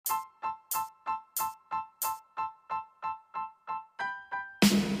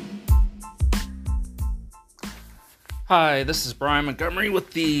Hi, this is Brian Montgomery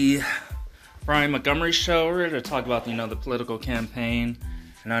with the Brian Montgomery Show. We're here to talk about, the political campaign.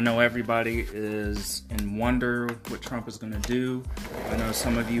 And I know everybody is in wonder what Trump is going to do. I know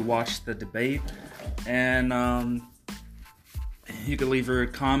some of you watched the debate. And you can leave your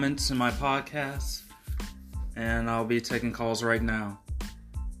comments in my podcast. And I'll be taking calls right now.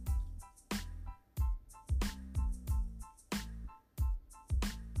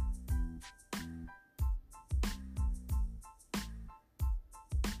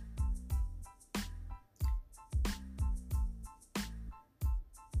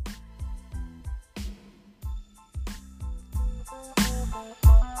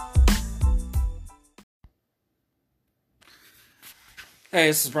 Hey,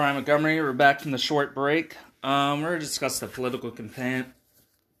 this is Brian Montgomery. We're back from the short break. We're going to discuss the political campaign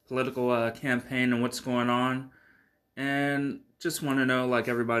and what's going on. And just want to know,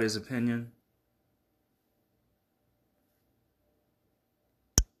 everybody's opinion.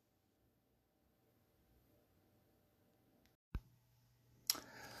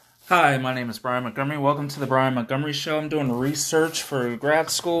 Hi, my name is Brian Montgomery. Welcome to the Brian Montgomery Show. I'm doing research for grad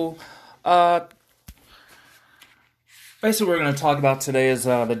school. Basically, what we're going to talk about today is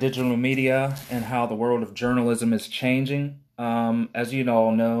the digital media and how the world of journalism is changing. As you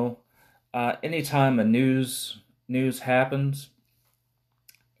all know, anytime a news happens,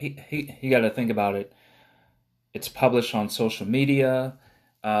 you got to think about it. It's published on social media.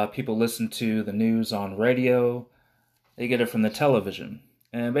 People listen to the news on radio. They get it from the television.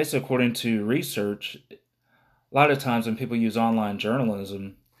 And basically, according to research, a lot of times when people use online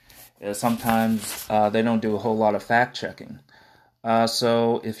journalism, sometimes they don't do a whole lot of fact-checking.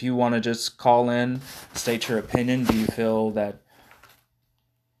 So if you want to just call in, state your opinion, do you feel that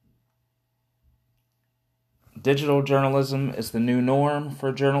digital journalism is the new norm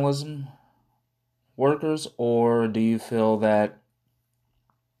for journalism workers, or do you feel that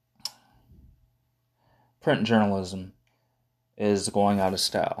print journalism is going out of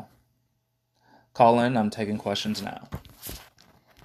style? Call in, I'm taking questions now.